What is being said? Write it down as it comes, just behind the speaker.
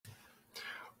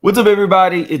What's up,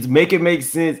 everybody? It's Make It Make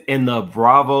Sense, and the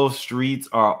Bravo streets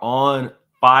are on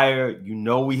fire. You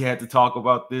know we had to talk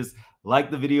about this. Like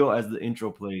the video as the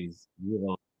intro plays.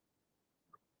 Yeah.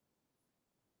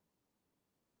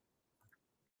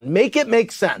 Make it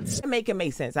make sense. Make it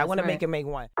make sense. I want to make it make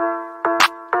one.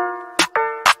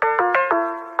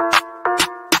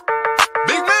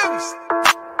 Big moves.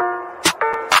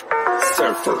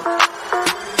 Surfer.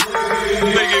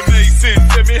 Make it make sense.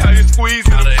 Tell me how you squeeze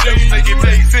it. Make it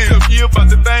make sense. Tell me about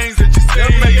the things that you see.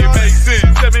 Make it make sense.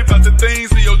 Tell me about the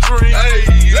things of your dreams.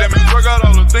 Hey, let me work out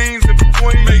all the things in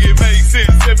between. Make it make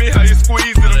sense. Tell me how you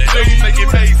squeeze it. Make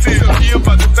it make sense. Tell me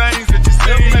about the things that you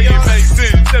see. Make it make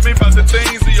sense. Tell me about the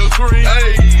things of your dreams.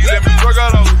 Hey, let me work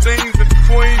out all the things in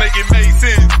between. Make it make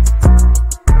sense.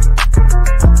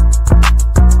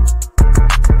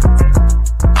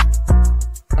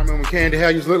 I remember when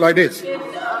Candiace used to look like this.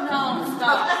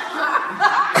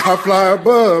 I fly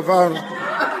above.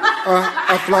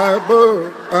 I fly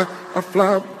above. I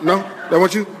fly. No, that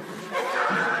want you?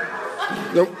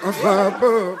 No, I fly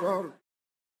above.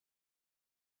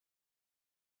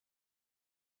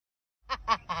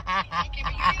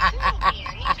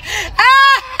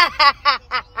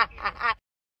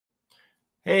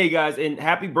 Hey guys, and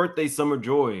happy birthday, Summer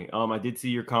Joy. I did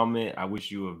see your comment. I wish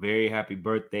you a very happy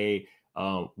birthday.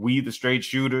 We, the straight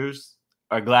shooters,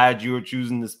 are glad you are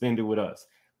choosing to spend it with us.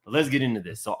 But let's get into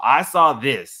this. So I saw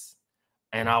this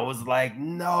and I was like,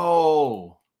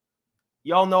 no.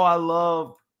 Y'all know I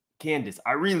love Candiace.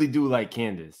 I really do like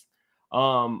Candiace.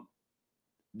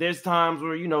 There's times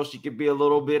where, you know, she could be a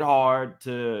little bit hard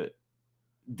to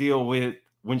deal with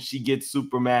when she gets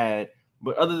super mad.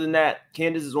 But other than that,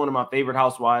 Candiace is one of my favorite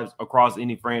housewives across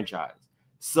any franchise.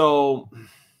 So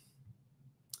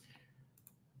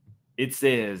it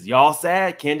says, y'all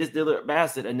sad? Candiace Dillard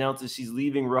Bassett announces she's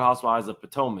leaving Real Housewives of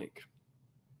Potomac.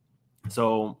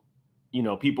 So, you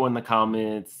know, people in the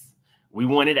comments, we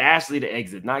wanted Ashley to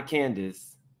exit, not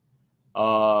Candiace.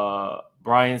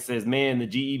 Brian says, man, the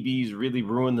GEBs really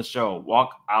ruined the show.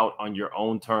 Walk out on your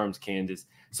own terms, Candiace.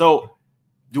 So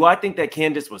do I think that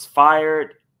Candiace was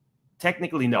fired?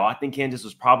 Technically, no. I think Candiace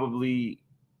was probably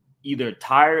either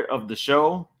tired of the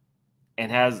show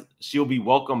and she'll be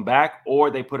welcomed back, or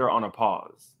they put her on a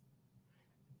pause.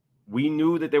 We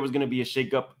knew that there was going to be a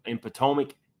shakeup in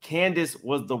Potomac. Candiace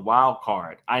was the wild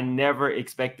card. I never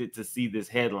expected to see this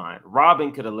headline.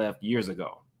 Robyn could have left years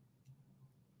ago.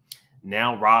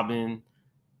 Now Robyn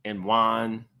and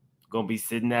Juan going to be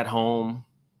sitting at home,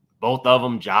 both of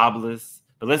them jobless.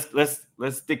 But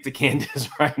let's stick to Candiace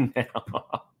right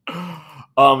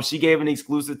now. She gave an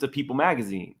exclusive to People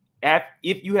Magazine.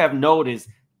 If you have noticed,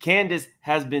 Candiace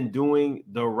has been doing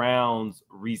the rounds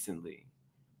recently.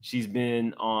 She's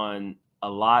been on a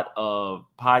lot of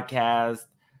podcasts.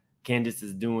 Candiace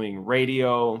is doing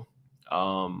radio.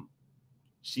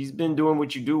 She's been doing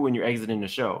what you do when you're exiting the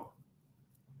show.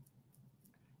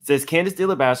 It says Candiace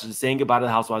Dillard Bassett is saying goodbye to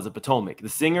the Housewives of Potomac. The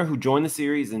singer who joined the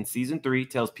series in season 3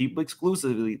 tells People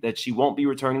exclusively that she won't be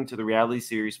returning to the reality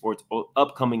series for its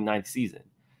upcoming 9th season.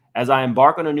 As I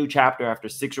embark on a new chapter after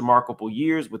 6 remarkable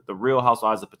years with the Real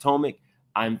Housewives of Potomac,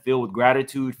 I am filled with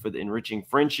gratitude for the enriching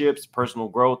friendships, personal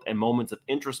growth, and moments of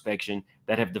introspection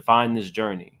that have defined this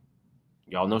journey.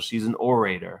 Y'all know she's an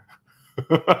orator.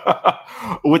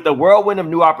 With the whirlwind of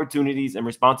new opportunities and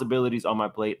responsibilities on my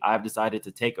plate, I have decided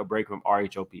to take a break from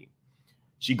RHOP.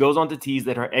 She goes on to tease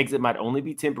that her exit might only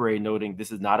be temporary, noting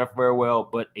this is not a farewell,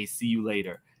 but a see you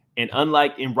later. And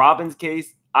unlike in Robyn's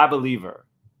case, I believe her.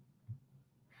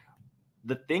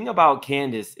 The thing about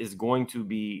Candiace is going to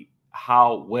be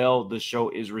how well the show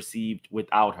is received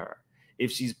without her.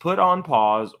 If she's put on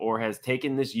pause or has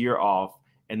taken this year off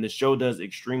and the show does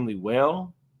extremely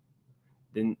well,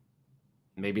 then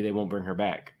maybe they won't bring her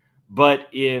back. But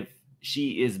if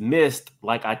she is missed,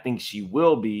 like I think she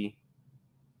will be,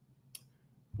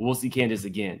 we'll see Candiace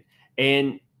again.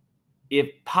 And if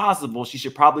possible, she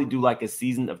should probably do like a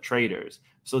season of Traitors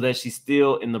so that she's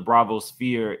still in the Bravo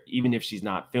sphere, even if she's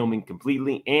not filming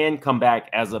completely, and come back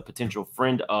as a potential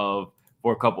friend for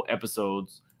a couple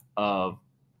episodes of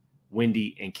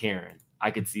Wendy and Karen. I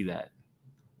could see that.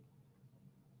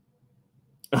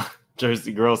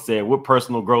 Jersey Girl said, what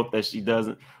personal growth that she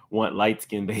doesn't want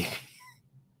light-skinned baby.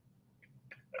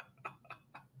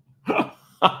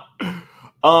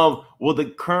 Will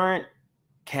the current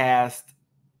cast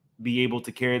be able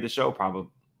to carry the show?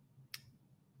 Probably.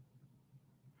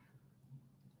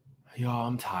 Y'all,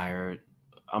 I'm tired.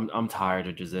 I'm tired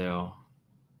of Giselle.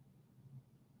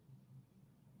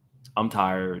 I'm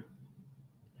tired.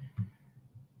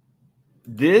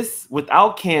 This,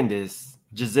 without Candiace,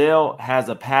 Giselle has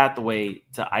a pathway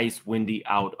to ice Wendy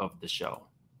out of the show.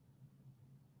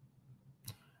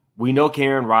 We know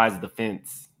Karen rides the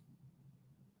fence.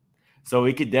 So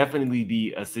it could definitely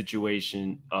be a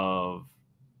situation of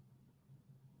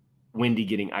Wendy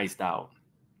getting iced out.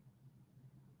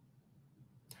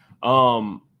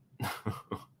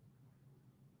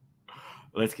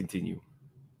 Let's continue.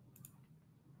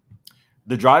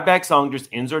 The drive back song just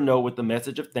ends her note with the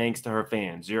message of thanks to her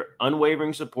fans. Your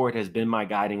unwavering support has been my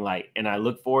guiding light, and I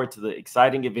look forward to the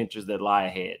exciting adventures that lie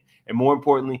ahead, and more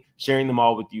importantly, sharing them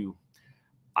all with you.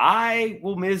 I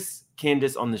will miss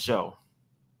Candiace on the show.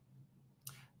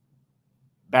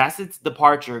 Bassett's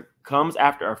departure comes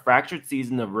after a fractured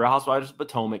season of Real Housewives of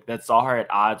Potomac that saw her at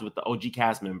odds with the OG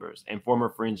cast members and former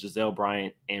friends Giselle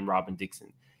Bryant and Robyn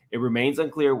Dixon. It remains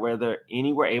unclear whether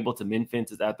any were able to mend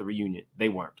fences at the reunion. They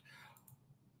weren't.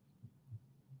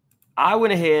 I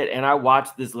went ahead and I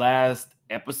watched this last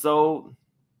episode.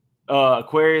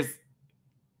 Aquarius,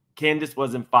 Candiace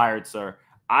wasn't fired, sir.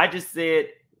 I just said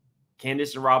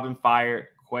Candiace and Robyn fired, ?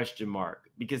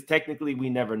 Because technically we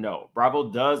never know.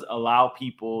 Bravo does allow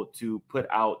people to put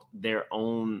out their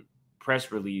own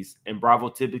press release, and Bravo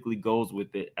typically goes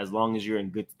with it as long as you're in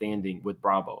good standing with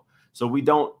Bravo. So we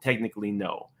don't technically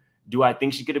know. Do I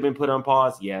think she could have been put on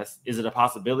pause? Yes. Is it a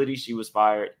possibility she was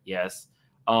fired? Yes.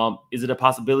 Is it a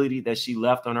possibility that she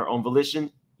left on her own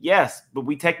volition? Yes, but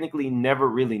we technically never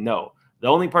really know. The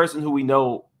only person who we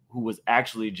know who was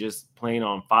actually just plain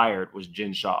on fired was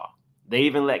Jen Shaw. They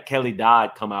even let Kelly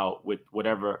Dodd come out with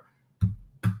whatever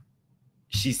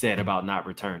she said about not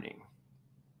returning.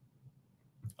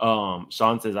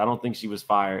 Sean says, I don't think she was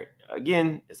fired.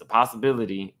 Again, it's a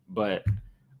possibility, but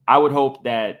I would hope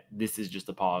that this is just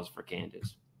a pause for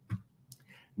Candiace.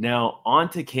 Now, on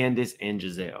to Candiace and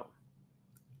Giselle.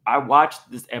 I watched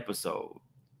this episode,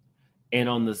 and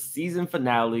on the season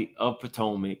finale of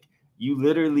Potomac, you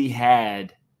literally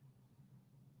had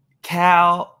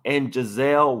Cal and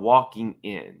Giselle walking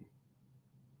in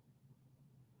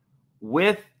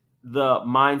with the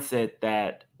mindset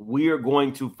that we are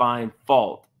going to find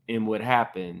fault in what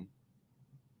happened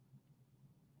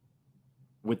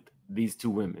with these two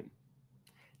women.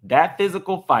 That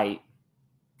physical fight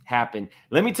happened.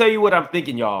 Let me tell you what I'm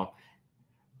thinking, y'all.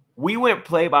 We went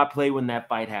play by play when that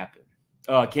fight happened.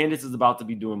 Candiace is about to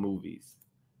be doing movies.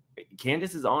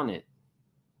 Candiace is on it.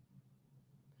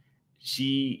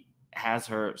 She has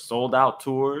her sold out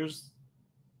tours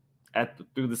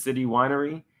through the city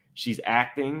winery. She's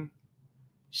acting.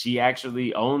 She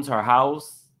actually owns her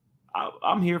house.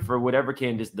 I'm here for whatever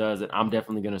Candiace does, and I'm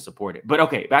definitely going to support it. But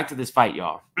okay, back to this fight,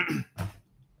 y'all.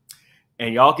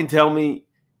 And y'all can tell me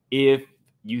if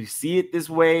you see it this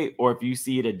way or if you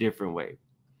see it a different way.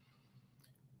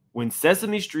 When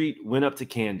Sesame Street went up to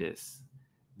Candiace,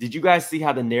 did you guys see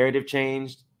how the narrative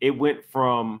changed? It went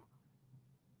from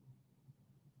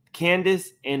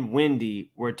Candiace and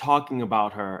Wendy were talking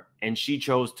about her, and she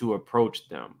chose to approach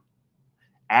them.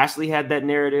 Ashley had that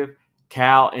narrative.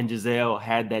 Cal and Giselle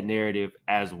had that narrative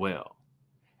as well.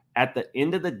 At the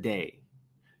end of the day,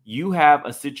 you have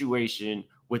a situation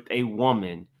with a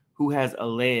woman who has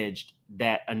alleged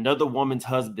that another woman's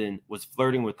husband was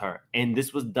flirting with her, and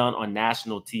this was done on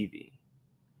national TV.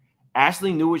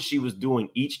 Ashley knew what she was doing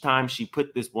each time she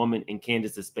put this woman in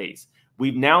Candiace's space.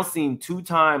 We've now seen 2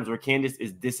 times where Candiace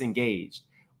is disengaged.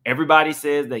 Everybody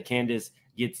says that Candiace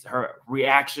gets her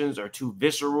reactions are too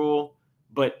visceral,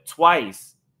 but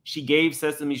twice she gave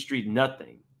Sesame Street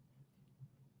nothing.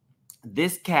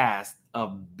 This cast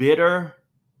of bitter,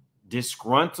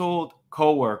 disgruntled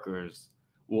coworkers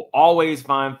will always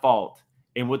find fault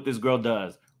in what this girl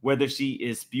does, whether she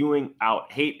is spewing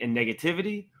out hate and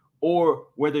negativity or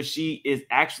whether she is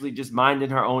actually just minding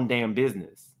her own damn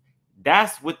business.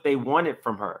 That's what they wanted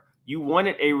from her. You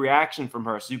wanted a reaction from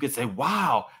her so you could say,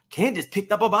 wow, Candiace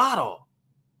picked up a bottle.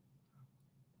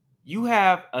 You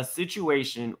have a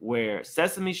situation where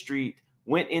Sesame Street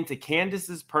went into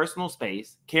Candiace's personal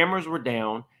space, cameras were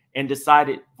down, and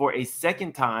decided for a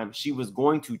second time she was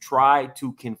going to try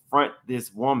to confront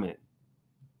this woman.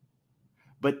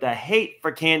 But the hate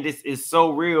for Candiace is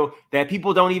so real that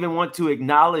people don't even want to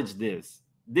acknowledge this.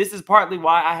 This is partly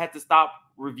why I had to stop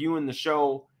reviewing the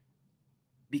show,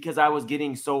 because I was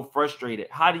getting so frustrated.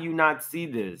 How do you not see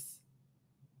this?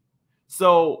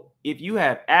 So if you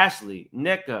have Ashley,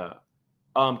 Nneka,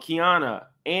 Kiana,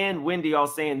 and Wendy all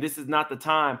saying this is not the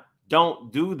time,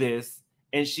 don't do this,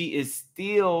 and she is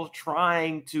still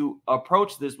trying to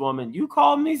approach this woman, you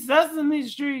called me Sesame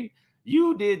Street,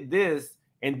 you did this,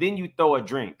 and then you throw a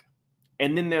drink.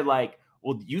 And then they're like,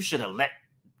 well, you should have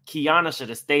Kiana should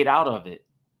have stayed out of it.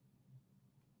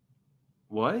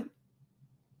 What?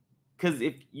 Because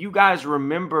if you guys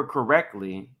remember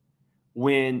correctly,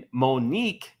 when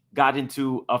Monique got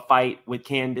into a fight with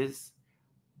Candiace,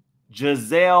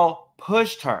 Giselle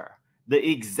pushed her. The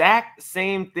exact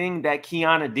same thing that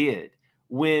Kiana did.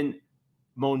 When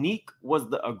Monique was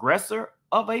the aggressor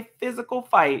of a physical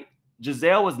fight,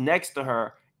 Giselle was next to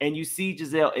her, and you see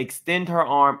Giselle extend her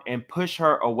arm and push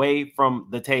her away from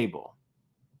the table.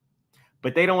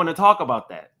 But they don't want to talk about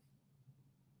that.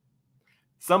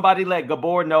 Somebody let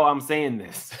Gabor know I'm saying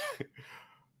this.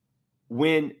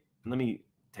 Let me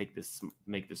take this,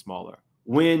 make this smaller.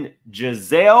 When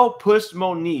Giselle pushed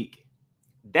Monique,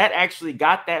 that actually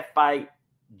got that fight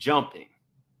jumping.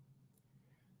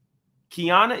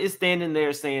 Kiana is standing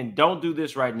there saying, don't do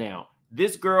this right now.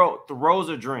 This girl throws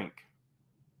a drink.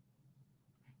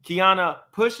 Kiana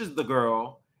pushes the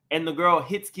girl, and the girl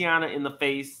hits Kiana in the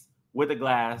face with a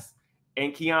glass,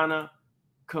 and Kiana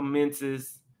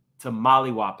commences to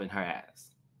mollywhopping her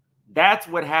ass. That's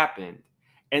what happened.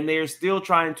 And they're still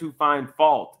trying to find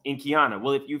fault in Kiana.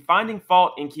 Well, if you're finding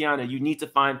fault in Kiana, you need to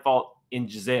find fault in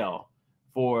Giselle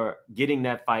for getting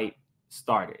that fight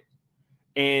started.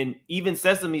 And even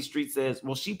Sesame Street says,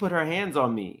 well, she put her hands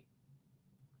on me.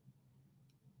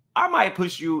 I might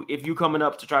push you if you coming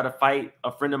up to try to fight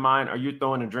a friend of mine or you're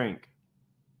throwing a drink.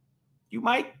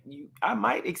 I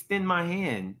might extend my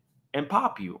hand and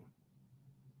pop you.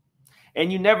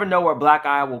 And you never know where black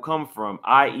eye will come from,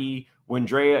 i.e. when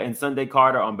Drea and Sunday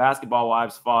Carter on Basketball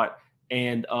Wives fought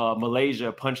and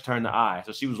Malaysia punched her in the eye.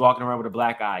 So she was walking around with a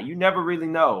black eye. You never really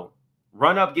know.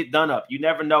 Run up, get done up. You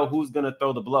never know who's going to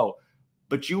throw the blow.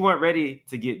 But you weren't ready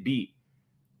to get beat.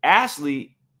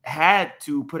 Ashley had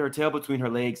to put her tail between her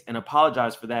legs and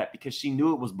apologize for that because she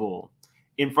knew it was bull.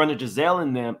 In front of Giselle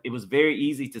and them, it was very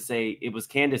easy to say it was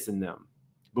Candiace and them.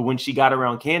 But when she got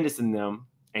around Candiace and them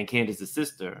and Candiace's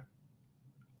sister,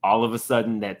 all of a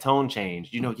sudden that tone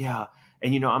changed. Yeah,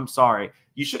 and I'm sorry.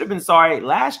 You should have been sorry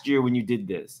last year when you did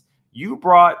this. You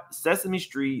brought Sesame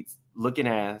Street's looking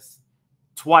ass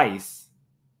twice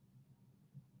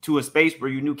to a space where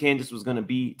you knew Candiace was going to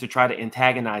be to try to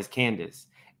antagonize Candiace.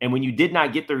 And when you did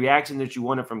not get the reaction that you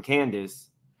wanted from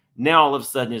Candiace, now all of a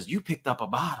sudden is you picked up a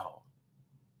bottle.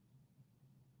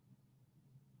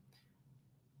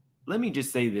 Let me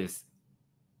just say this.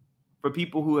 For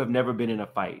people who have never been in a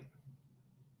fight,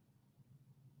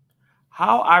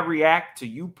 how I react to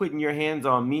you putting your hands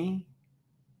on me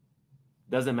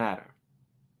doesn't matter.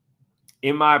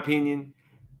 In my opinion,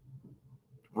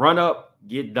 run up,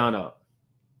 get done up.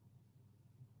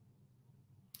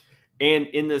 And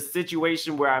in the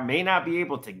situation where I may not be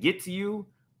able to get to you,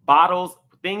 bottles,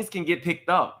 things can get picked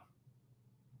up.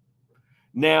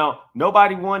 Now,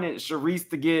 nobody wanted Sharice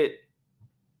to get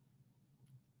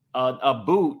a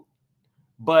boot,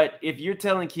 but if you're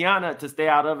telling Kiana to stay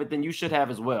out of it, then you should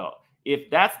have as well. If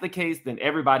that's the case, then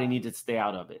everybody needs to stay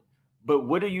out of it. But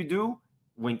what do?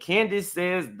 When Candiace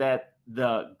says that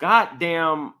the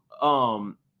goddamn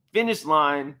finish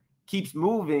line keeps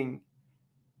moving,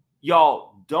 y'all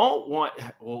don't want,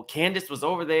 well, Candiace was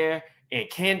over there, and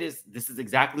Candiace, this is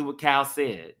exactly what Cal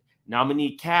said. Now I'm going to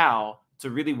need Cal to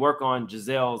really work on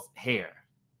Giselle's hair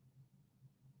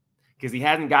because he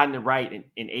hasn't gotten it right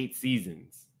in 8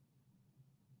 seasons.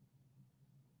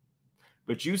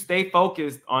 But you stay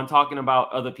focused on talking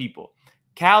about other people.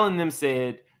 Cal and them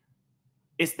said,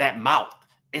 it's that mouth.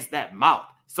 It's that mouth.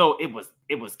 So it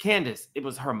was Candiace. It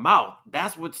was her mouth.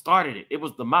 That's what started it. It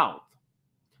was the mouth.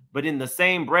 But in the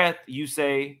same breath, you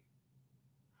say,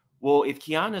 well, if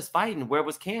Kiana's fighting, where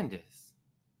was Candiace?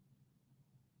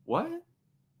 What?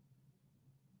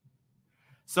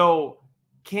 So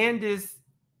Candiace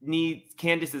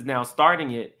is now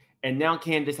starting it, and now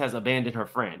Candiace has abandoned her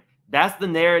friend. That's the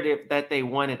narrative that they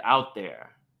wanted out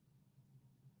there.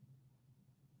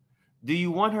 Do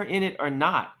you want her in it or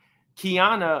not?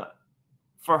 Kiana,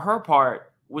 for her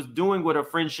part, was doing what a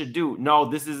friend should do. No,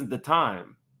 this isn't the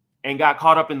time. And got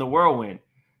caught up in the whirlwind.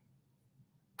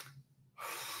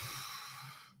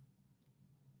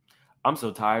 I'm so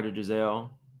tired of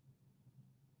Giselle.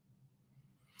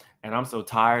 And I'm so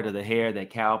tired of the hair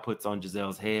that Cal puts on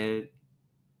Giselle's head.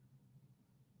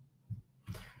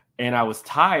 And I was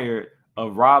tired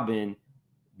of Robyn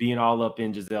being all up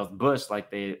in Giselle's bush like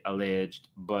they alleged,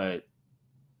 but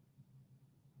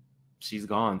she's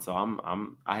gone, so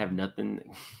I have nothing.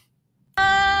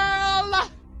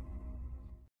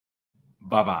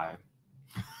 Bye-bye.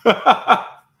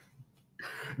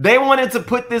 They wanted to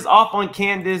put this off on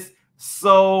Candiace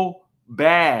so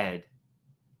bad.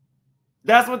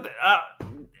 That's what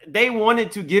they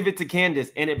wanted to give it to Candiace,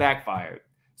 and it backfired.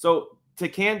 So to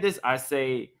Candiace, I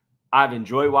say, I've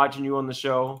enjoyed watching you on the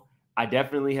show. I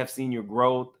definitely have seen your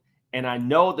growth, and I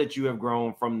know that you have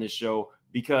grown from this show,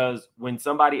 Because when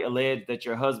somebody alleged that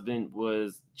your husband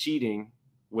was cheating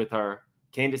with her,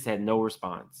 Candiace had no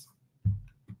response.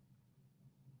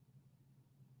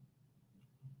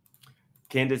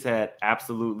 Candiace had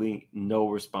absolutely no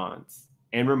response.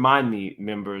 And remind me,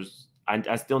 members,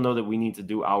 I still know that we need to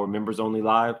do our members only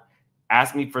live.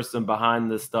 Ask me for some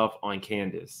behind the stuff on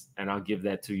Candiace, and I'll give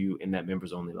that to you in that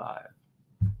members only live.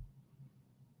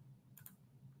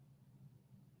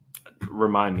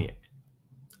 Remind me.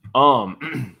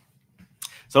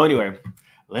 So anyway,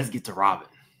 let's get to Robyn.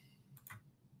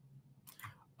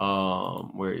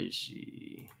 Where is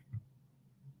she?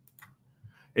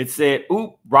 It said,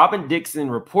 "Oop, Robyn Dixon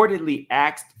reportedly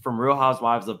axed from Real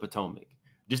Housewives of Potomac.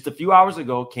 Just a few hours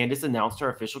ago, Candiace announced her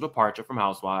official departure from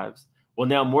Housewives. Well,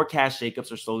 now more cast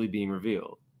shakeups are slowly being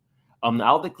revealed. The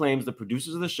outlet claims the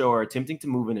producers of the show are attempting to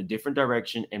move in a different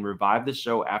direction and revive the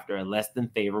show after a less than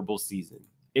favorable season.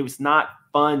 It was not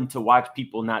fun to watch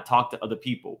people not talk to other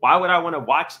people. Why would I want to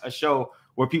watch a show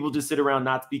where people just sit around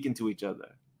not speaking to each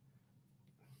other?"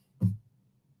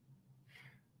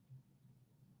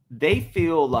 They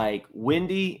feel like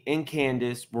Wendy and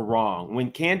Candiace were wrong.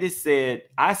 When Candiace said,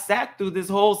 "I sat through this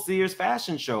whole Sears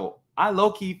fashion show. I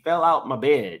low-key fell out my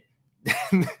bed."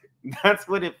 That's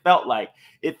what it felt like.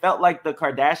 It felt like the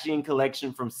Kardashian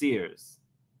collection from Sears.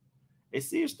 Is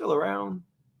Sears still around?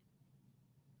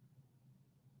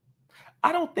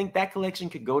 I don't think that collection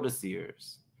could go to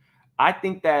Sears. I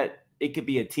think that it could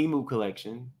be a Temu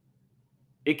collection.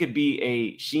 It could be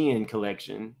a Shein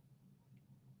collection.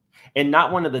 And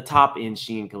not one of the top end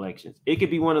Shein collections. It could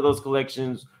be one of those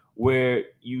collections where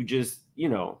you just, you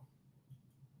know,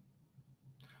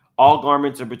 all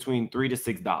garments are between $3 to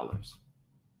 $6.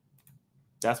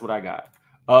 That's what I got.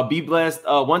 Be blessed.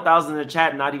 1,000 in the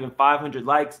chat, not even 500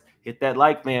 likes. Hit that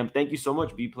like, ma'am. Thank you so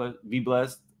much. Be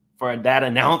blessed for that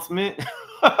announcement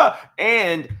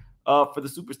and for the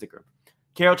super sticker.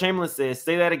 Carol Chamberlain says,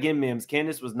 "Say that again, Mims.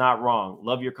 Candiace was not wrong.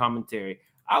 Love your commentary.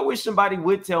 I wish somebody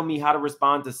would tell me how to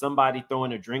respond to somebody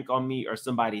throwing a drink on me or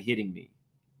somebody hitting me."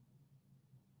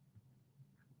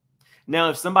 Now,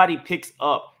 if somebody picks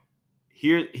up,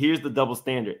 here's the double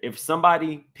standard. If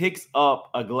somebody picks up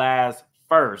a glass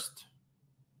first,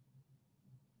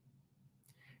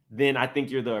 then I think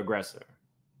you're the aggressor.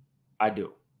 I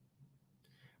do.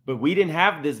 But we didn't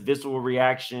have this visceral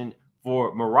reaction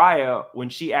for Mariah when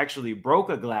she actually broke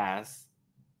a glass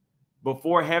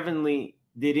before Heavenly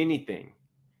did anything.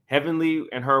 Heavenly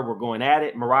and her were going at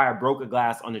it. Mariah broke a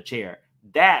glass on the chair.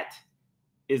 That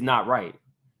is not right.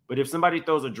 But if somebody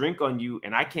throws a drink on you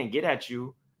and I can't get at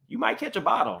you, you might catch a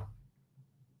bottle.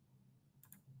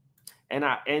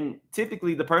 And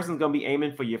typically the person's going to be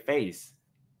aiming for your face.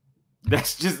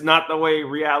 That's just not the way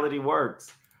reality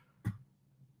works.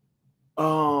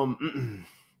 Robyn.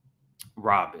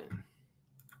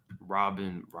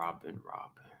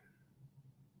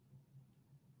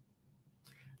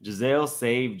 Giselle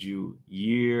saved you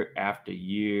year after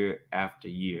year after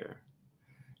year.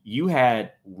 You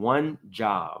had one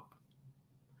job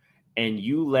and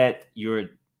you let your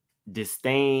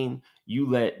disdain, you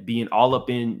let being all up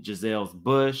in Giselle's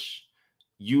bush,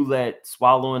 you let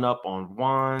swallowing up on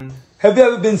Juan. Have you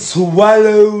ever been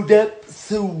swallowed up?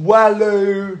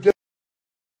 Swallowed up?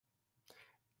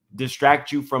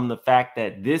 Distract you from the fact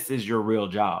that this is your real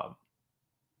job.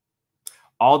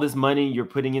 All this money you're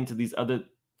putting into these other,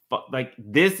 like,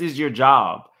 this is your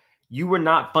job. You were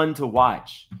not fun to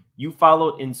watch. You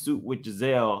followed in suit with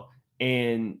Giselle,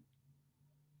 and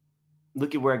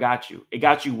look at where it got you. It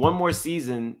got you one more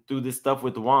season through this stuff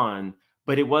with Juan,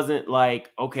 but it wasn't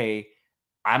like, okay,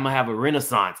 I'm going to have a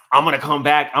renaissance. I'm going to come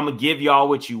back. I'm going to give y'all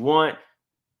what you want.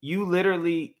 You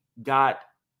literally got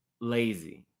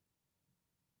lazy.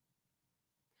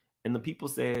 And the people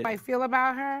said, I feel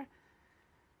about her,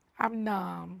 I'm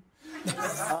numb.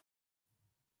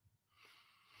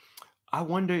 I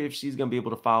wonder if she's going to be able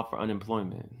to file for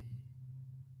unemployment.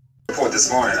 Report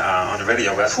this morning on the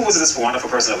radio. Who was this wonderful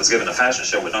person that was given a fashion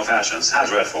show with no fashions? How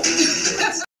dreadful.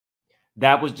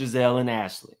 That was Giselle and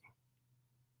Ashley.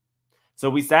 So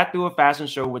we sat through a fashion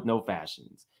show with no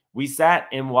fashions. We sat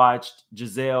and watched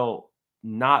Giselle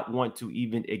not want to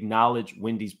even acknowledge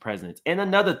Wendy's presence. And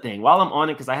another thing, while I'm on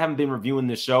it, because I haven't been reviewing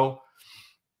this show,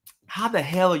 how the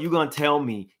hell are you going to tell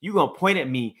me, you're going to point at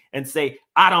me and say,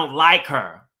 I don't like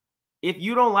her? If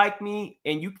you don't like me,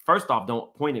 and you, first off,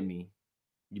 don't point at me.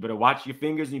 You better watch your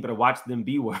fingers and you better watch them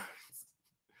B words.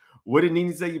 What did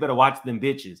Nene say? You better watch them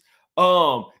bitches.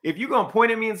 If you're going to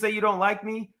point at me and say you don't like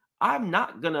me, I'm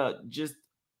not going to just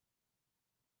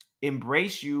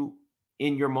embrace you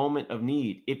in your moment of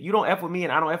need. If you don't F with me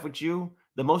and I don't F with you,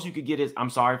 the most you could get is, I'm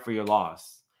sorry for your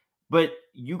loss. But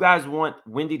you guys want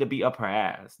Wendy to be up her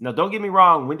ass. Now, don't get me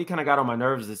wrong. Wendy kind of got on my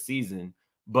nerves this season,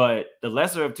 but the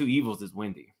lesser of two evils is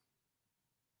Wendy.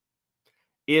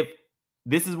 If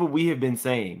this is what we have been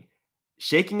saying,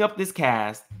 shaking up this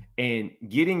cast and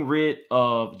getting rid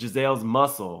of Giselle's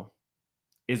muscle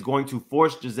is going to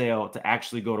force Giselle to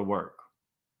actually go to work.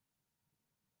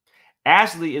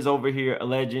 Ashley is over here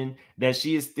alleging that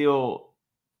she is still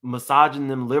massaging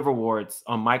them liverworts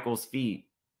on Michael's feet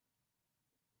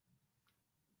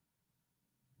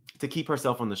to keep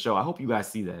herself on the show. I hope you guys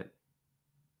see that.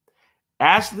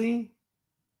 Ashley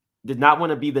did not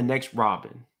want to be the next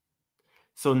Robyn.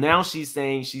 So now she's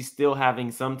saying she's still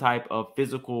having some type of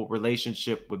physical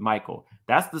relationship with Michael.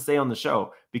 That's the say on the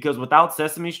show. Because without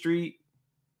Sesame Street,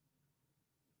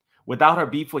 without her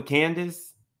beef with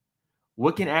Candiace,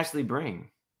 what can Ashley bring?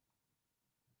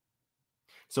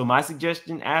 So my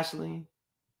suggestion, Ashley,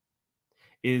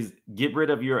 is get rid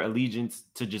of your allegiance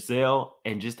to Giselle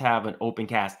and just have an open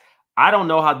cast. I don't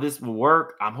know how this will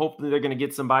work. I'm hoping they're going to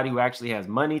get somebody who actually has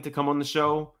money to come on the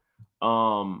show.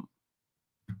 Robyn,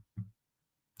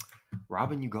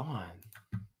 you gone.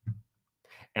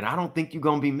 And I don't think you're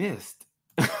going to be missed.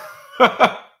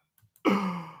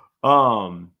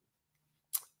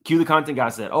 Q the content guy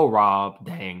said, oh, Rob,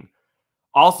 dang.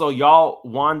 Also, y'all,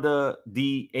 Wanda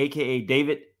D, a.k.a.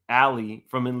 David Alley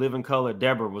from In Living Color,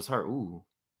 Deborah was her. Ooh,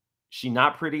 she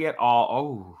not pretty at all.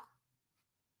 Oh.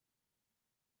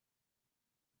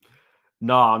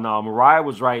 No, Mariah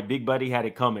was right. Big Buddy had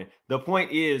it coming. The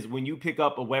point is, when you pick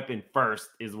up a weapon first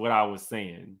is what I was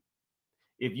saying.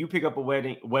 If you pick up a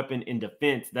weapon in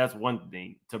defense, that's one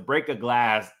thing. To break a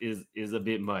glass is a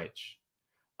bit much.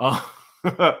 Thank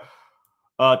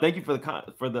you for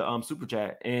the super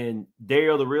chat. And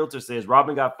Dario the realtor says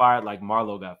Robyn got fired like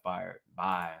Marlo got fired.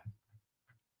 Bye.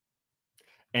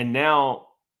 And now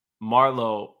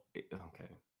Marlo, okay,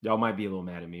 y'all might be a little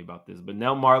mad at me about this, but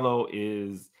now Marlo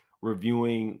is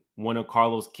reviewing one of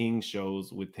Carlos King's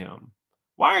shows with him.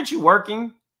 Why aren't you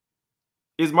working?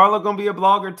 Is Marlo gonna be a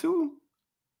blogger too?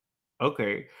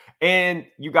 Okay. And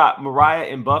you got Mariah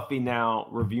and Buffy now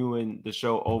reviewing the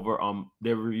show over.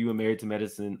 They're reviewing Married to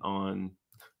Medicine on.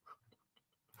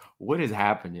 What is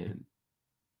happening?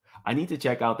 I need to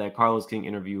check out that Carlos King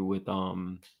interview with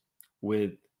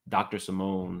Dr.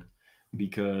 Simone,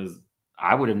 because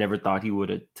I would have never thought he would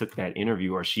have took that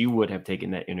interview, or she would have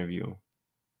taken that interview.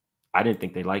 I didn't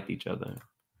think they liked each other.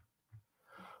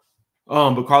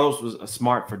 But Carlos was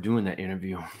smart for doing that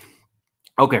interview.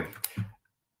 Okay.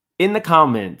 In the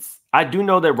comments, I do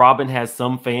know that Robyn has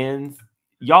some fans.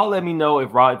 Y'all let me know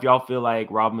if y'all feel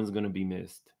like Robyn's going to be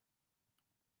missed.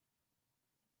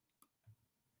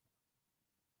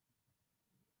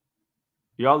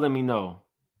 Y'all let me know.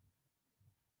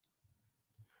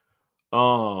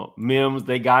 Mims,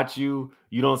 they got you.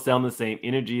 You don't sound the same.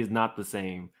 Energy is not the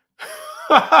same.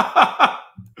 I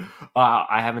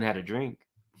haven't had a drink.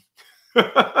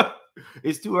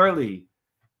 It's too early.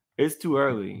 It's too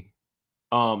early.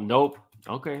 Nope.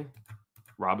 Okay.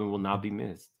 Robyn will not be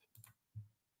missed.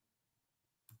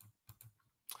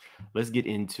 Let's get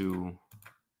into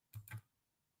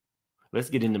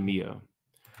Mia.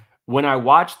 When I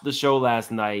watched the show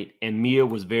last night and Mia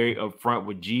was very upfront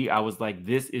with G, I was like,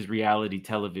 this is reality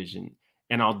television.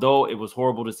 And although it was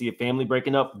horrible to see a family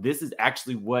breaking up, this is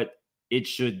actually what it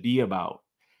should be about.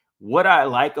 What I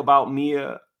like about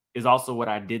Mia is also what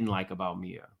I didn't like about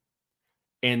Mia.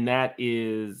 And that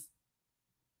is,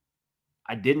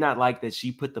 I did not like that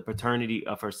she put the paternity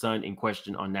of her son in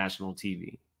question on national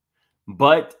TV.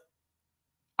 But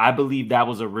I believe that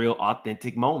was a real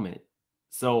authentic moment.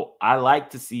 So I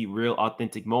like to see real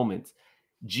authentic moments.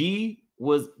 G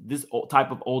was this type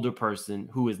of older person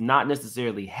who is not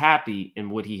necessarily happy in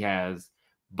what he has,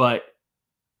 but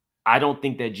I don't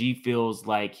think that G feels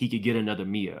like he could get another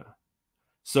Mia.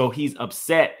 So he's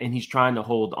upset and he's trying to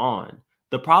hold on.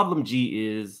 The problem,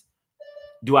 G, is,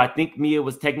 do I think Mia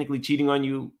was technically cheating on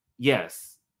you?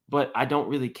 Yes, but I don't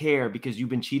really care because you've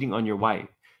been cheating on your wife.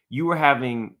 You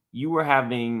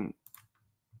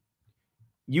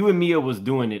and Mia was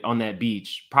doing it on that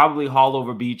beach, probably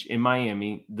Hallover Beach in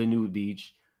Miami, the nude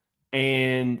beach,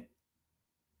 and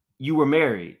you were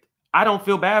married. I don't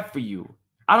feel bad for you.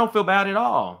 I don't feel bad at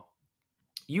all.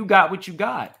 You got what you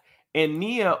got. And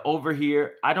Mia over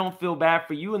here, I don't feel bad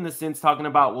for you in the sense talking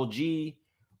about, well, G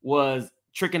was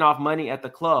tricking off money at the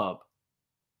club.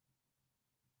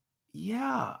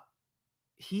 Yeah,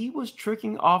 he was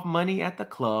tricking off money at the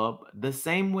club the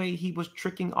same way he was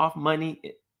tricking off money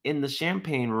in the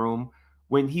champagne room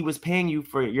when he was paying you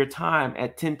for your time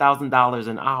at $10,000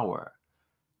 an hour.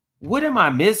 What am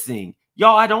I missing?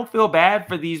 Y'all, I don't feel bad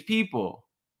for these people.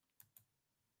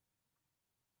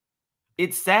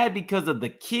 it's sad because of the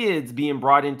kids being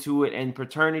brought into it and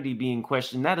paternity being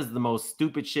questioned. That is the most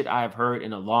stupid shit I have heard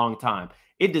in a long time.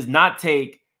 It does not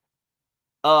take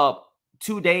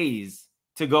 2 days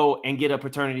to go and get a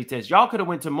paternity test. Y'all could have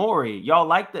went to Maury. Y'all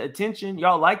like the attention.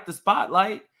 Y'all like the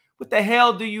spotlight. What the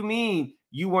hell do you mean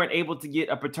you weren't able to get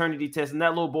a paternity test? And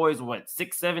that little boy is what,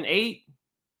 6, 7, 8?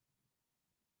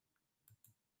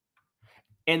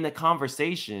 And the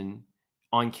conversation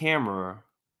on camera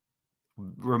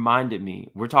reminded me,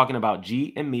 we're talking about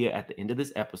G and Mia at the end of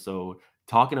this episode,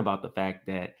 talking about the fact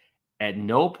that at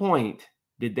no point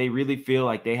did they really feel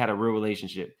like they had a real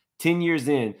relationship. 10 years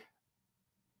in,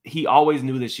 he always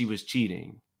knew that she was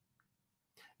cheating.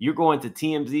 You're going to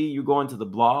TMZ, you're going to the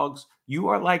blogs, you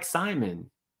are like Simon.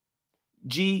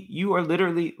 G, you are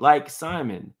literally like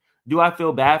Simon. Do I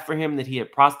feel bad for him that he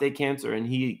had prostate cancer and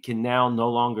he can now no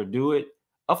longer do it?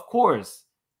 Of course.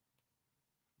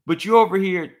 But you're over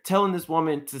here telling this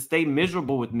woman to stay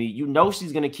miserable with me. You know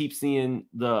she's going to keep seeing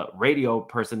the radio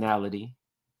personality.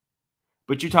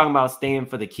 But you're talking about staying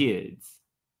for the kids.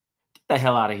 Get the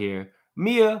hell out of here.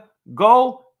 Mia,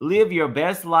 go live your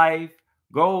best life.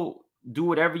 Go do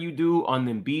whatever you do on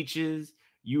them beaches.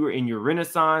 You are in your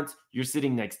renaissance. You're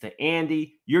sitting next to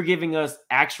Andy. You're giving us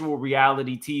actual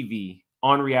reality TV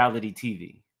on reality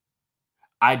TV.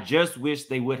 I just wish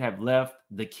they would have left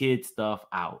the kid stuff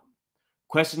out.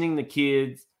 Questioning the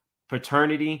kids'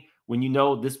 paternity when you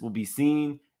know this will be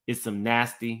seen is some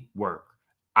nasty work.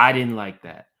 I didn't like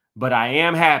that. But I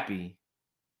am happy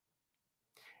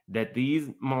that these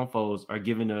mofos are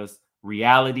giving us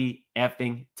reality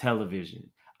effing television.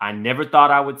 I never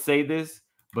thought I would say this,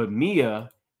 but Mia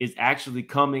is actually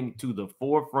coming to the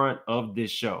forefront of this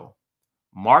show.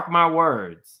 Mark my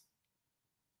words.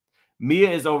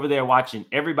 Mia is over there watching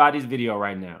everybody's video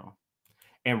right now.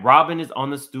 And Robyn is on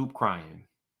the stoop crying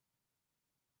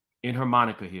in her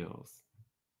Monica heels.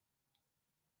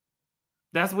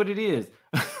 That's what it is.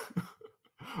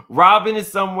 Robyn is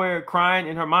somewhere crying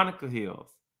in her Monica heels.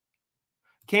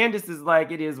 Candiace is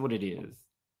like, it is what it is.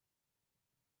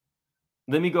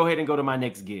 Let me go ahead and go to my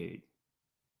next gig.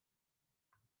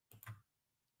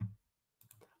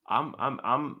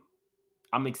 I'm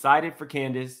excited for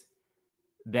Candiace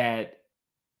that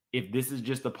if this is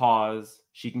just a pause,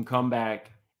 she can come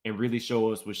back and really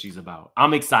show us what she's about.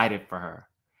 I'm excited for her.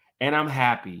 And I'm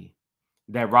happy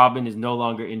that Robyn is no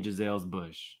longer in Giselle's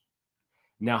bush.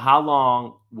 Now, how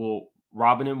long will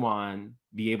Robyn and Juan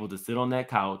be able to sit on that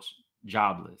couch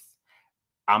jobless?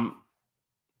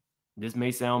 This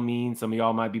may sound mean. Some of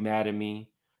y'all might be mad at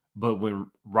me. But when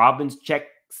Robyn's check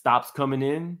stops coming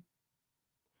in,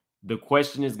 the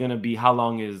question is going to be, how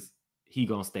long is he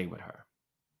going to stay with her?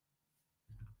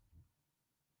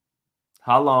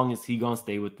 How long is he going to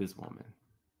stay with this woman?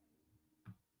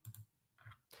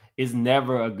 It's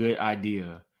never a good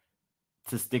idea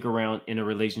to stick around in a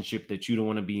relationship that you don't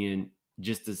want to be in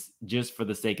just for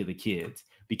the sake of the kids,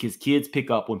 because kids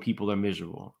pick up when people are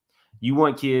miserable. You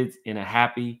want kids in a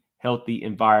happy, healthy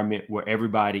environment where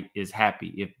everybody is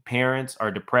happy. If parents are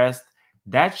depressed,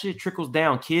 that shit trickles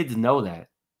down. Kids know that.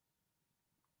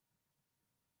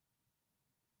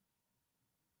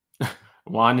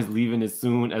 Juan is leaving as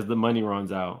soon as the money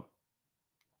runs out.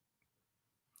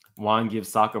 Juan gives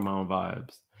soccer mom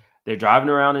vibes. They're driving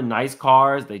around in nice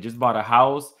cars. They just bought a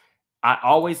house. I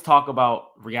always talk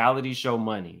about reality show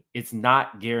money. It's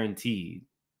not guaranteed.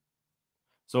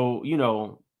 So, you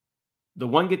know, the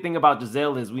one good thing about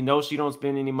Giselle is we know she don't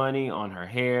spend any money on her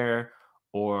hair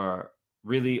or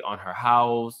really on her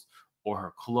house or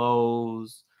her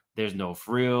clothes. There's no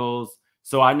frills.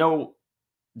 So I know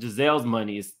Giselle's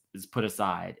money is put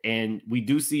aside. And we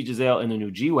do see Giselle in the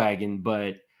new G-Wagon,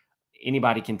 but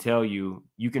anybody can tell you,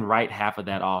 you can write half of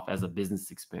that off as a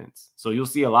business expense. So you'll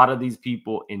see a lot of these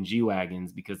people in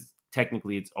G-Wagons because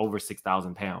technically it's over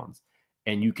 6,000 pounds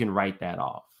and you can write that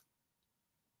off.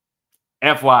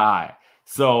 FYI.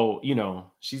 So, you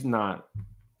know, she's not.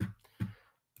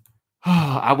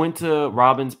 I went to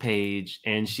Robyn's page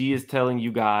and she is telling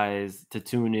you guys to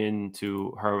tune in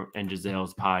to her and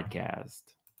Giselle's podcast.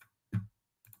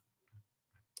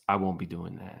 I won't be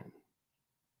doing that.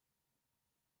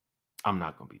 I'm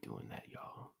not going to be doing that,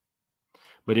 y'all.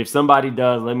 But if somebody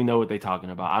does, let me know what they're talking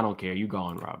about. I don't care. You go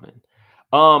on, Robyn.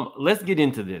 Let's get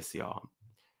into this, y'all.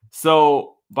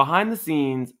 So behind the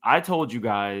scenes, I told you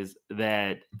guys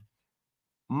that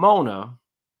Mona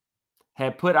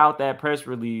had put out that press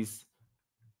release.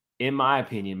 In my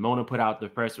opinion, Mona put out the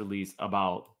press release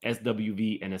about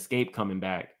SWV and Escape coming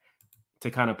back to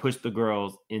kind of push the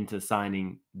girls into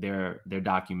signing their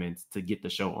documents to get the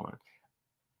show on.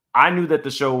 I knew that the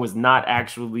show was not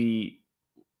actually,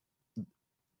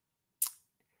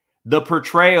 The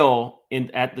portrayal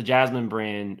at the Jasmine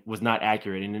brand was not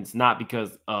accurate, and it's not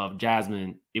because of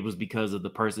Jasmine. It was because of the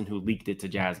person who leaked it to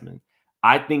Jasmine.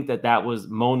 I think that was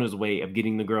Mona's way of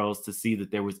getting the girls to see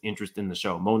that there was interest in the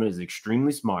show. Mona is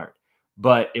extremely smart,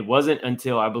 but it wasn't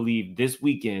until I believe this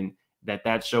weekend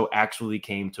that show actually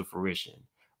came to fruition.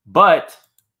 But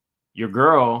your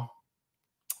girl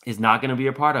is not going to be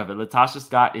a part of it. Latocha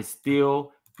Scott is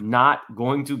still not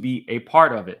going to be a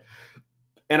part of it.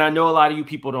 And I know a lot of you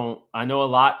people don't. I know a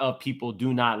lot of people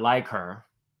do not like her,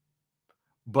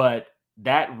 but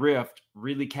that rift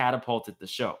really catapulted the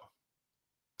show.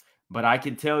 But I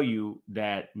can tell you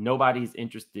that nobody's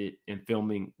interested in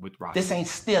filming with Rocky. This ain't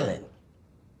stealing.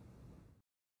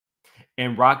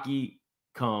 And Rocky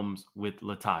comes with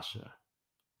Latocha.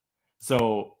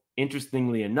 So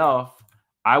interestingly enough,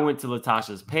 I went to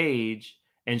Latocha's page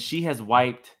and she has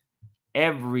wiped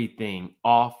everything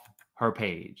off her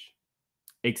page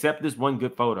except this one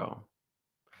good photo.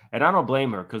 And I don't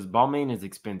blame her because Balmain is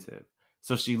expensive.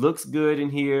 So she looks good in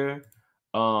here.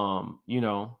 You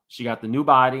know, she got the new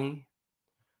body,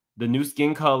 the new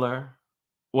skin color.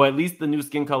 Well, at least the new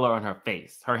skin color on her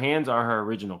face. Her hands are her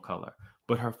original color.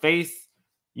 But her face,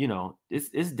 you know,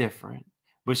 it's different.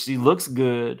 But she looks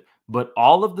good. But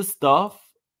all of the stuff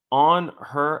on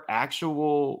her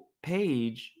actual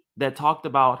page that talked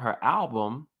about her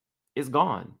album is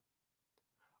gone.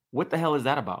 What the hell is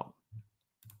that about?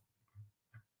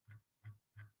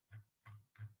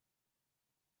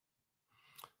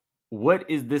 What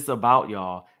is this about,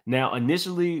 y'all? Now,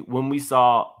 initially, when we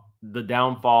saw the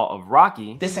downfall of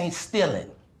Rocky, This ain't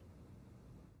stealing.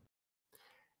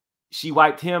 she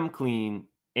wiped him clean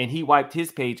and he wiped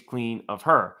his page clean of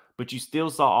her, but you still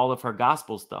saw all of her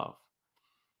gospel stuff.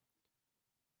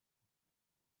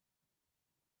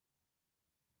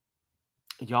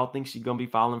 Y'all think she's gonna be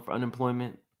filing for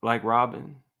unemployment like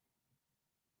Robyn?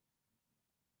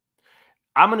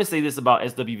 I'm going to say this about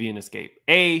SWV and Escape.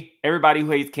 A, everybody who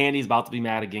hates Candy is about to be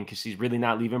mad again because she's really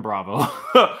not leaving Bravo.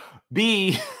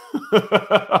 B,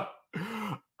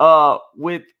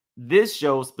 with this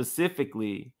show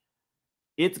specifically,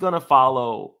 it's going to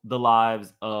follow the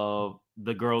lives of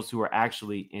the girls who are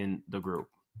actually in the group.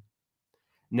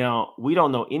 Now, we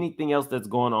don't know anything else that's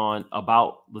going on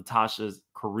about Latocha's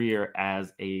career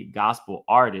as a gospel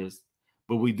artist,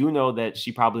 but we do know that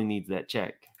she probably needs that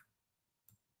check.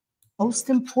 Most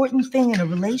important thing in a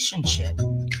relationship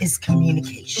is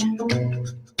communication.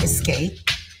 Escape,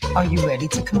 are you ready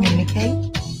to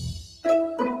communicate?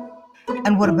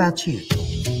 And what about you?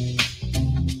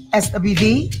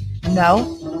 SWV?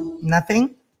 No?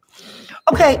 Nothing?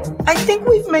 Okay, I think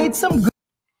we've made some good...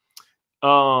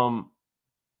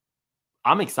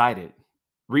 I'm excited.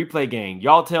 Replay gang,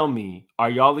 y'all tell me, are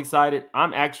y'all excited?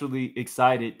 I'm actually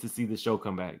excited to see the show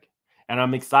come back. And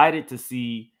I'm excited to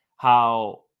see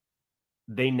how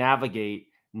they navigate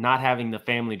not having the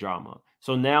family drama.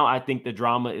 So now I think the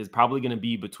drama is probably going to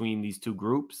be between these two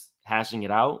groups, hashing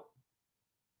it out.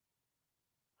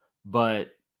 But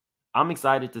I'm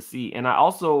excited to see. And I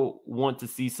also want to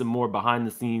see some more behind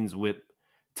the scenes with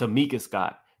Tamika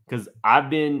Scott, because I've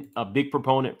been a big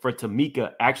proponent for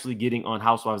Tamika actually getting on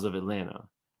Housewives of Atlanta.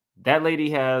 That lady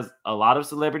has a lot of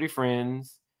celebrity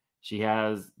friends. She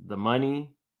has the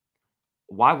money.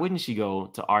 Why wouldn't she go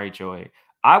to RHOA?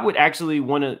 I would actually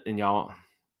want to, and y'all,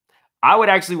 I would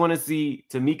actually want to see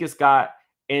Tamika Scott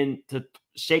and to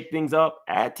shake things up,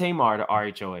 add Tamar to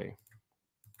RHOA.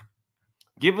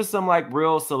 Give us some like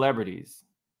real celebrities.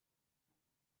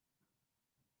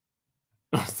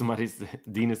 Somebody said,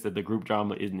 Dina said the group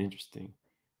drama isn't interesting.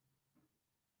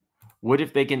 What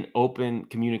if they can open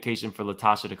communication for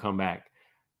Latocha to come back?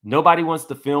 Nobody wants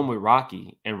to film with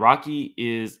Rocky, and Rocky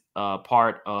is a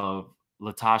part of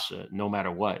Latocha no matter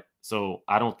what. So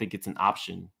I don't think it's an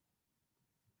option.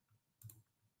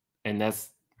 And that's,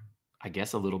 I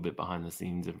guess, a little bit behind the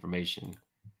scenes information.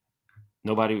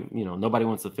 Nobody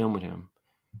wants to film with him.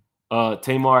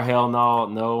 Tamar, hell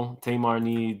no. Tamar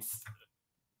needs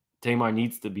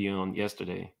to be on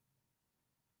yesterday.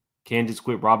 Candiace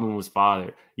quit. Robyn was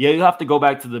fathered. Yeah, you have to go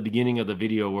back to the beginning of the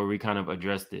video where we kind of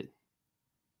addressed it.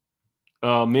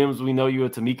 Mims, we know you're a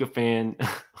Tamika fan,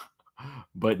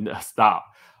 but stop.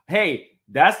 Hey,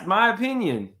 that's my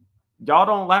opinion. Y'all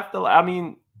don't have to. I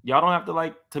mean, y'all don't have to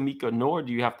like Tamika, nor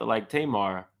do you have to like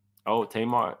Tamar. Oh,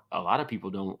 Tamar. A lot of people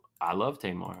don't. I love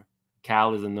Tamar.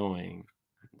 Cal is annoying.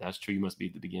 That's true. You must be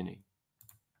at the beginning.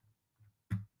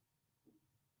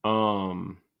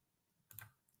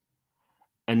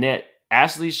 Annette,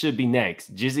 Ashley should be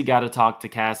next. Jizzy got to talk to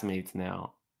castmates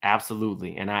now.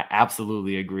 Absolutely. And I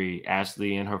absolutely agree.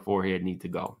 Ashley and her forehead need to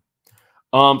go.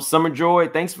 Summer Joy,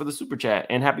 thanks for the super chat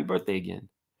and happy birthday again.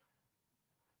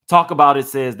 Talk About It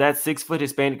says that 6-foot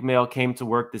Hispanic male came to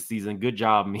work this season. Good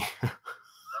job, me.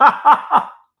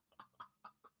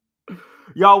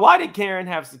 Y'all, why did Karen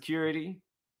have security?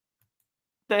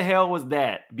 What the hell was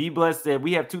that? Be Blessed said,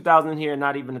 we have 2,000 here,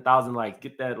 not even 1,000 likes.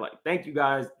 Get that like. Thank you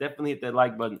guys. Definitely hit that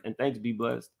like button. And thanks, Be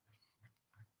Blessed.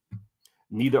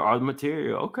 Neither are the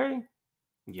material. Okay.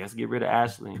 Yes, get rid of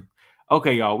Ashley.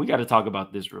 Okay, y'all, we got to talk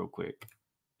about this real quick.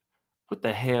 What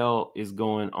the hell is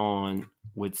going on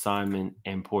with Simon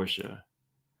and Portia?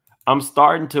 I'm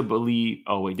starting to believe.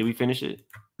 Oh, wait, did we finish it?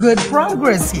 Good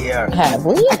progress here. Have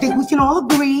we? I think we can all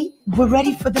agree we're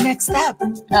ready for the next step.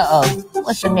 Uh-oh.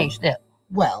 What's the next step?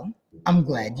 Well, I'm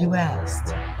glad you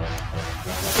asked.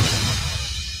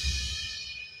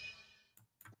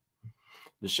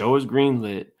 The show is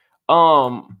greenlit.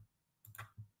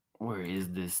 Where is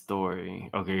this story?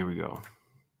 Okay, here we go.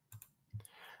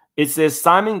 It says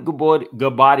Simon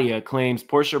Gabadia claims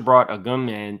Portia brought a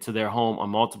gunman to their home on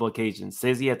multiple occasions.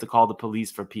 Says he had to call the police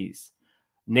for peace.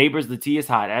 Neighbors, the tea is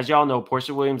hot. As y'all know,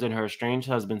 Portia Williams and her estranged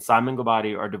husband, Simon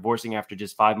Gabadia, are divorcing after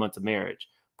just 5 months of marriage.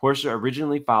 Portia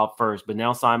originally filed first, but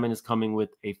now Simon is coming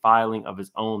with a filing of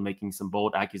his own, making some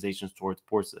bold accusations towards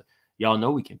Portia. Y'all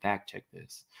know we can fact check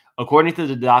this. According to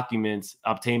the documents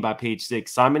obtained by Page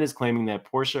 6, Simon is claiming that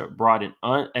Portia brought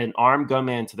an armed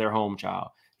gunman to their home child.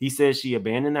 He says she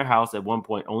abandoned their house at one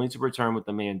point only to return with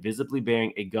a man visibly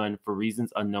bearing a gun for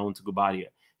reasons unknown to Gabadia.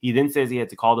 He then says he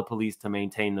had to call the police to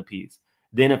maintain the peace.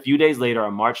 Then a few days later,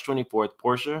 on March 24th,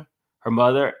 Portia, her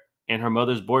mother, and her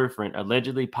mother's boyfriend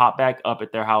allegedly popped back up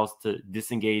at their house to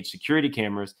disengage security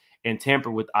cameras and tamper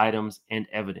with items and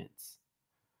evidence.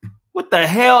 What the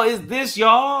hell is this,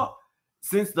 y'all?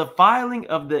 Since the filing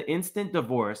of the instant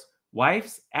divorce,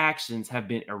 wife's actions have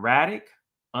been erratic,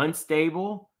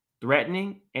 unstable,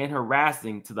 threatening, and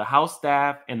harassing to the house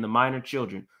staff and the minor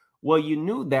children. Well, you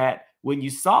knew that when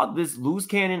you saw this loose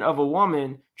cannon of a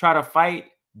woman try to fight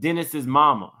Dennis's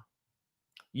mama.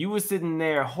 You were sitting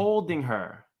there holding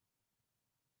her.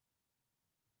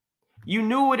 You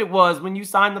knew what it was when you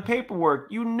signed the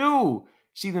paperwork. You knew.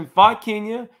 She then fought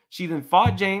Kenya. She then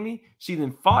fought Jamie. She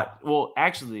then fought, well,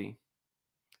 actually,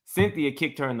 Cynthia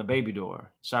kicked her in the baby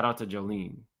door. Shout out to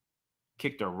Jolene.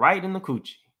 Kicked her right in the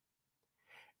coochie.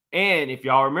 And if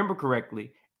y'all remember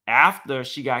correctly, after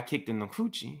she got kicked in the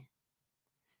coochie,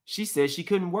 she said she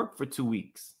couldn't work for 2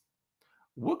 weeks.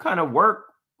 What kind of work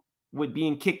would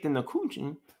being kicked in the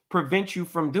coochie prevent you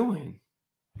from doing?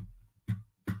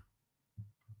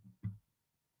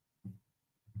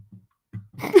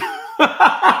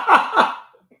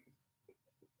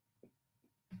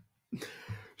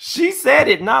 She said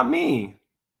it, not me.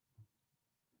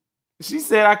 She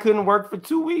said I couldn't work for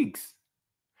 2 weeks.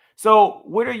 So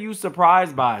what are you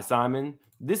surprised by, Simon?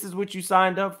 This is what you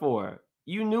signed up for.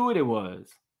 You knew what it was.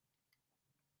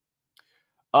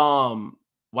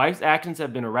 Wife's actions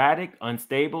have been erratic,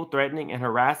 unstable, threatening, and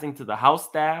harassing to the house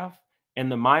staff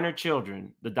and the minor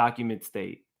children, the documents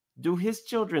state. Do his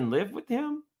children live with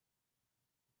him?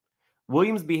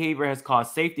 Williams' behavior has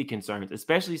caused safety concerns,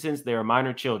 especially since they are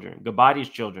minor children, Gabadia's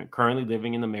children, currently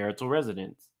living in the marital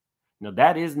residence. Now,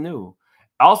 that is new.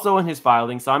 Also in his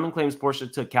filing, Simon claims Portia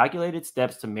took calculated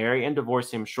steps to marry and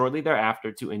divorce him shortly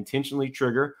thereafter to intentionally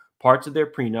trigger parts of their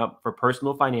prenup for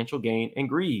personal financial gain and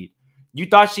greed. You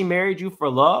thought she married you for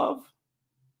love?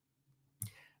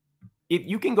 If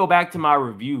you can go back to my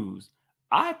reviews,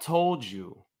 I told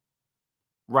you.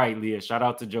 Right, Leah. Shout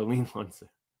out to Jolene Lunson.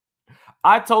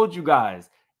 I told you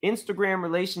guys, Instagram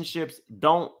relationships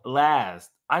don't last.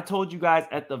 I told you guys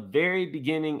at the very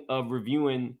beginning of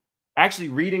actually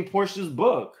reading Portia's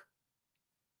book.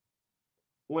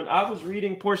 When I was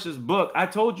reading Portia's book, I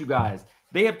told you guys,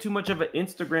 they have too much of an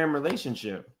Instagram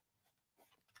relationship.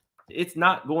 It's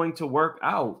not going to work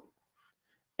out.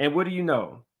 And what do you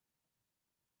know?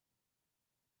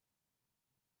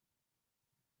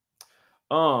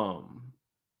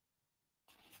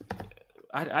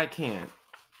 I can't.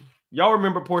 Y'all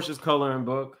remember Portia's coloring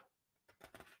book?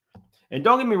 And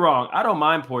don't get me wrong, I don't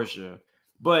mind Portia.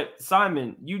 But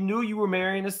Simon, you knew you were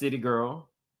marrying a city girl.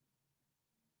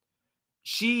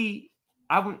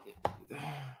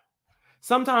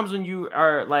 Sometimes when you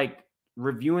are like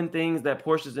reviewing things that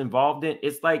Portia's involved in,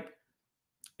 it's like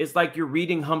you're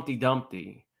reading Humpty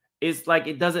Dumpty. It's like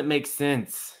it doesn't make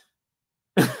sense.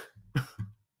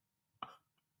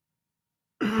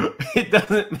 It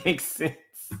doesn't make sense.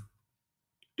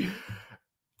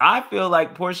 I feel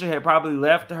like Portia had probably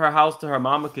left her house to her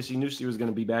mama because she knew she was going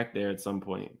to be back there at some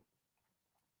point.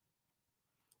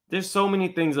 There's so many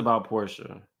things about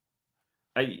Portia.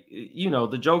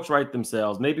 The jokes write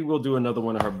themselves. Maybe we'll do another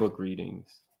one of her book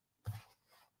readings.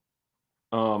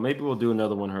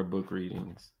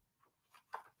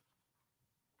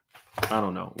 I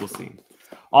don't know. We'll see.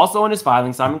 Also in his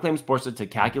filing, Simon claims Portia took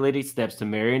calculated steps to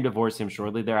marry and divorce him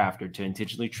shortly thereafter to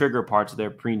intentionally trigger parts of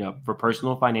their prenup for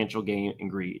personal financial gain and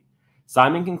greed.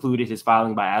 Simon concluded his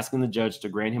filing by asking the judge to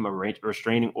grant him a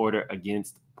restraining order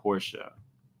against Portia.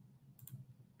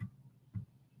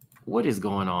 What is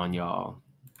going on, y'all?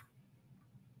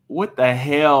 What the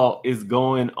hell is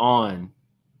going on?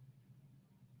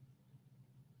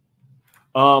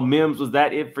 Mims, was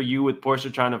that it for you with Portia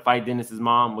trying to fight Dennis's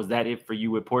mom? Was that it for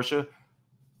you with Portia?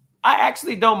 I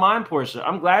actually don't mind Portia.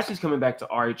 I'm glad she's coming back to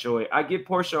RHOA. I give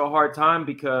Portia a hard time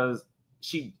because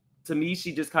to me,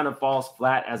 she just kind of falls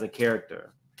flat as a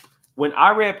character. When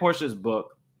I read Portia's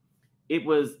book, it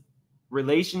was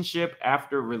relationship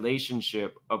after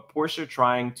relationship of Portia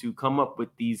trying to come up with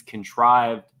these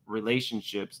contrived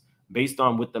relationships based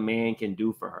on what the man can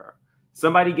do for her.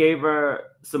 Somebody gave her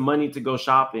some money to go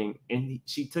shopping, and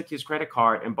she took his credit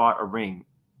card and bought a ring,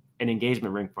 an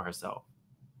engagement ring for herself.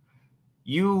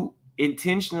 You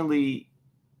intentionally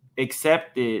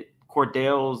accepted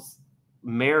Cordell's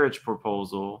marriage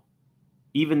proposal,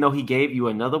 even though he gave you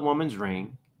another woman's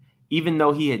ring, even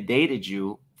though he had dated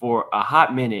you for a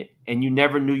hot minute, and you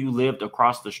never knew you lived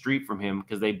across the street from him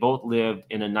because they both lived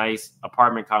in a nice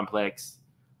apartment complex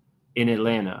in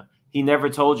Atlanta. He never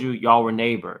told you y'all were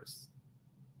neighbors.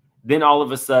 Then all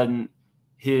of a sudden,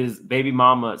 his baby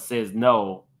mama says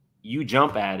no. You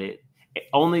jump at it.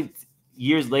 Only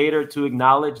years later to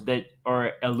acknowledge that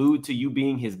or allude to you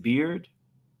being his beard.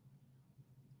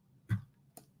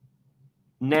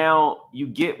 Now you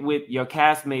get with your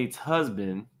castmate's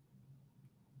husband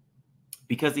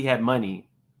because he had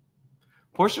money.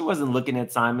 Portia wasn't looking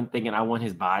at Simon thinking, I want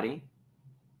his body.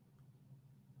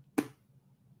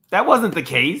 That wasn't the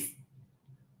case.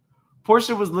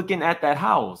 Portia was looking at that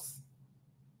house.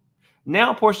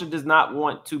 Now Portia does not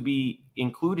want to be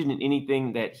included in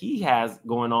anything that he has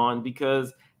going on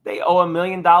because they owe $1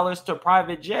 million to a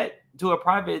private jet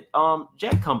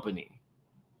company.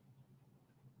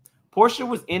 Portia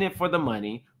was in it for the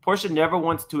money. Portia never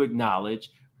wants to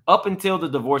acknowledge. Up until the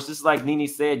divorce, this is like Nene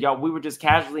said, y'all, we were just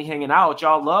casually hanging out.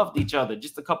 Y'all loved each other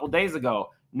just a couple days ago.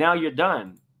 Now you're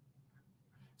done.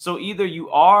 So either you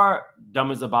are dumb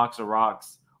as a box of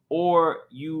rocks, or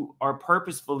you are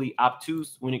purposefully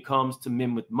obtuse when it comes to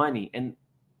men with money. And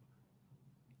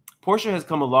Portia has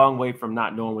come a long way from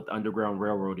not knowing what the Underground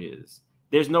Railroad is.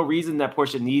 There's no reason that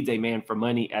Portia needs a man for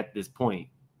money at this point.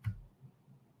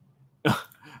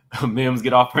 Mims,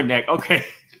 get off her neck. Okay,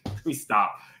 let me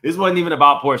stop. This wasn't even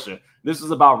about Portia. This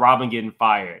was about Robyn getting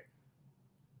fired.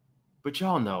 But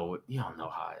y'all know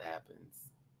how it happens.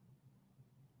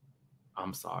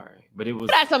 I'm sorry, but it was.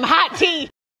 That's some hot tea.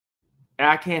 And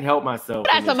I can't help myself.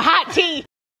 That's some hot tea.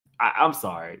 I'm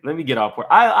sorry. Let me get off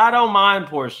Portia. I don't mind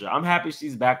Portia. I'm happy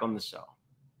she's back on the show.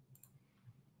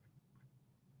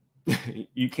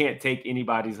 You can't take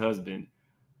anybody's husband.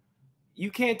 You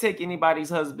can't take anybody's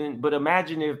husband, but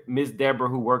imagine if Miss Deborah,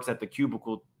 who works at the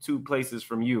cubicle 2 places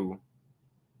from you,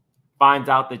 finds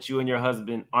out that you and your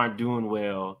husband aren't doing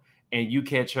well, and you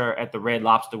catch her at the Red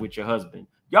Lobster with your husband.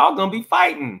 Y'all gonna be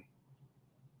fighting.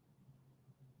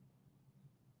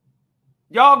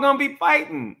 Y'all gonna be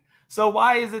fighting. So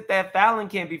why is it that Fallon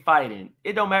can't be fighting?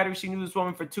 It don't matter if she knew this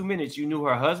woman for 2 minutes. You knew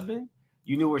her husband.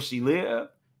 You knew where she lived.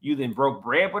 You then broke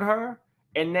bread with her.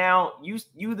 And now you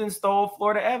then stole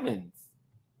Florida Evans.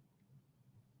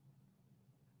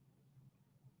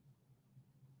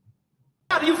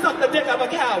 How do you suck the dick of a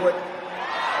coward?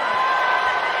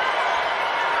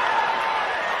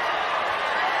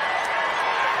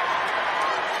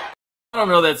 I don't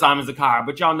know that Simon's a coward,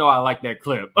 but y'all know I like that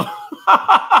clip.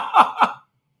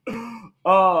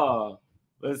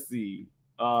 Let's see.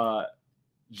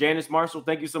 Janice Marshall,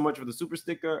 thank you so much for the super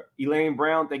sticker. Elaine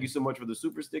Brown, thank you so much for the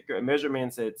super sticker. And Measure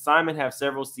Man said, Simon have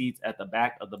several seats at the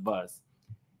back of the bus.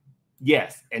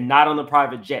 Yes, and not on the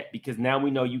private jet, because now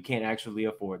we know you can't actually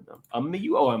afford them.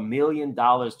 You owe $1 million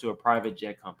to a private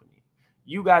jet company.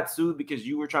 You got sued because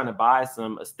you were trying to buy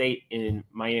some estate in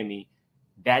Miami.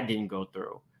 That didn't go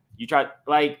through. You tried,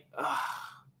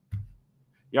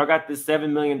 y'all got this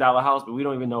 $7 million house, but we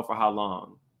don't even know for how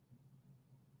long.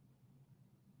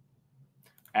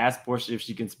 Ask Portia if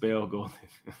she can spell golden.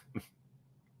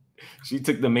 She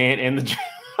took the man and the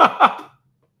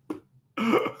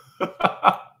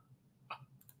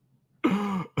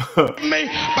Me,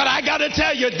 but I gotta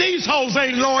tell you, these hoes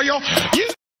ain't loyal.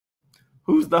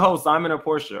 Who's the host, Simon or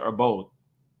Portia, or both?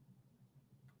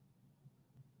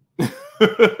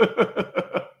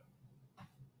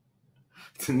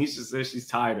 Tanisha says she's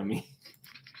tired of me.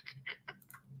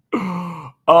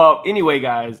 Anyway,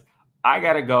 guys, I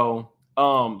gotta go.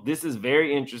 This is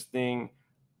very interesting.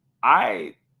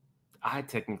 I I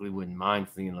technically wouldn't mind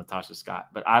seeing Latocha Scott,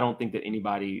 but I don't think that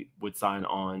anybody would sign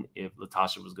on if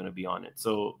Latocha was going to be on it.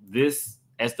 So this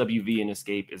SWV and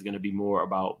Escape is going to be more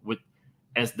about what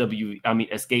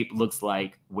Escape looks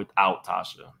like without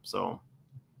Tasha. So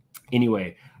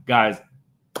anyway, guys,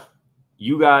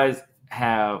 you guys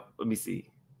have, let me see.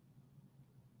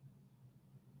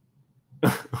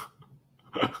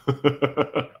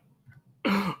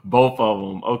 Both of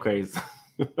them. Okay.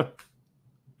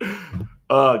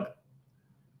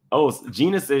 Oh,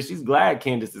 Gina says she's glad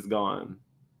Candiace is gone.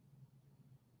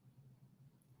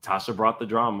 Tasha brought the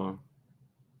drama.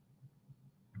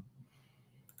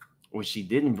 What she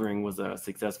didn't bring was a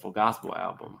successful gospel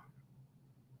album.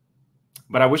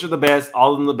 But I wish her the best,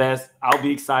 all of them the best. I'll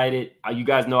be excited. You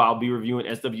guys know I'll be reviewing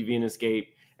SWV and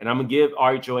Escape. And I'm going to give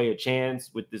RHOA a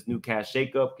chance with this new cast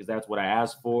shakeup because that's what I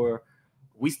asked for.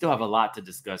 We still have a lot to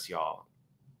discuss, y'all.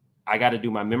 I got to do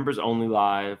my members only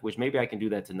live, which maybe I can do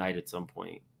that tonight at some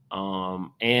point.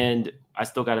 And I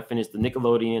still got to finish the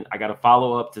Nickelodeon. I got to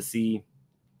follow up to see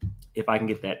if I can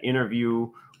get that interview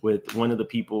with one of the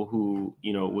people who,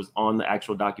 you know, was on the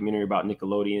actual documentary about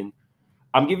Nickelodeon.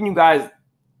 I'm giving you guys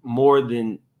more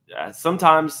than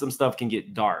sometimes some stuff can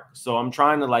get dark. So I'm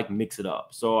trying to like mix it up.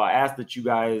 So I ask that you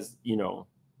guys, you know,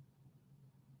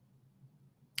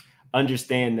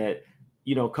 understand that,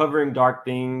 you know, covering dark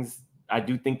things, I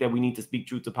do think that we need to speak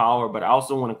truth to power, but I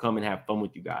also want to come and have fun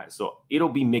with you guys. So it'll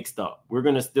be mixed up. We're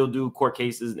going to still do court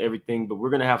cases and everything, but we're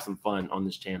going to have some fun on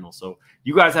this channel. So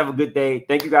you guys have a good day.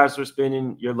 Thank you guys for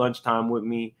spending your lunchtime with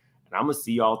me. And I'm going to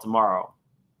see y'all tomorrow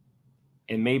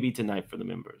and maybe tonight for the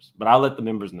members, but I'll let the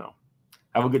members know.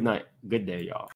 Have a good night. Good day, y'all.